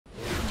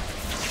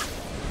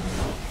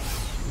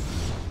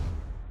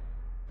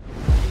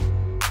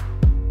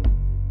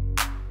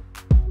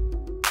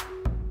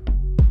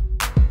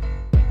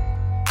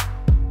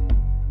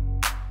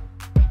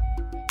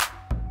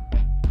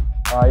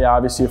Yeah,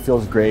 obviously it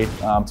feels great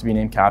to be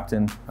named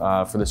captain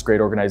for this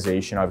great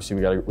organization. Obviously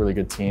we got a really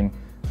good team.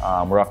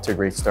 We're off to a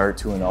great start,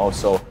 2-0,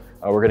 so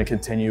we're going to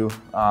continue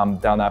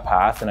down that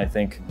path, and I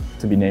think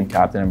to be named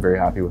captain, I'm very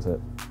happy with it.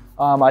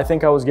 I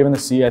think I was given the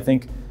C. I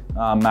think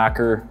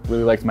Macker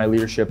really liked my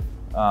leadership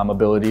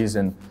abilities,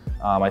 and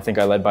I think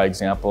I led by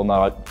example,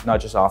 not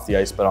just off the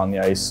ice, but on the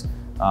ice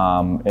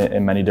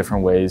in many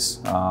different ways.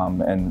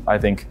 And I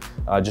think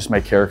just my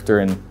character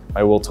and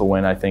my will to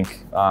win, I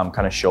think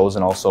kind of shows,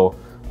 and also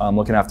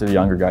looking after the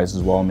younger guys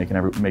as well,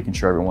 making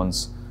sure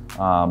everyone's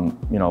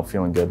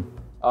feeling good.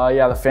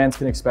 Yeah, the fans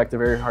can expect a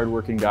very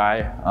hardworking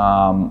guy.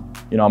 I'm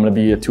going to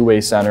be a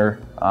two-way center.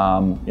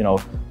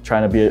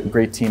 Trying to be a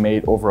great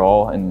teammate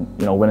overall, and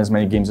win as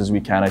many games as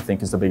we can, I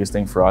think, is the biggest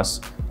thing for us.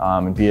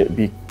 And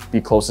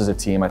be close as a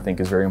team, I think,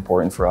 is very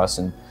important for us,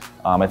 and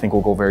I think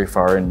we'll go very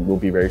far and we'll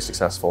be very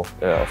successful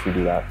if we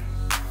do that.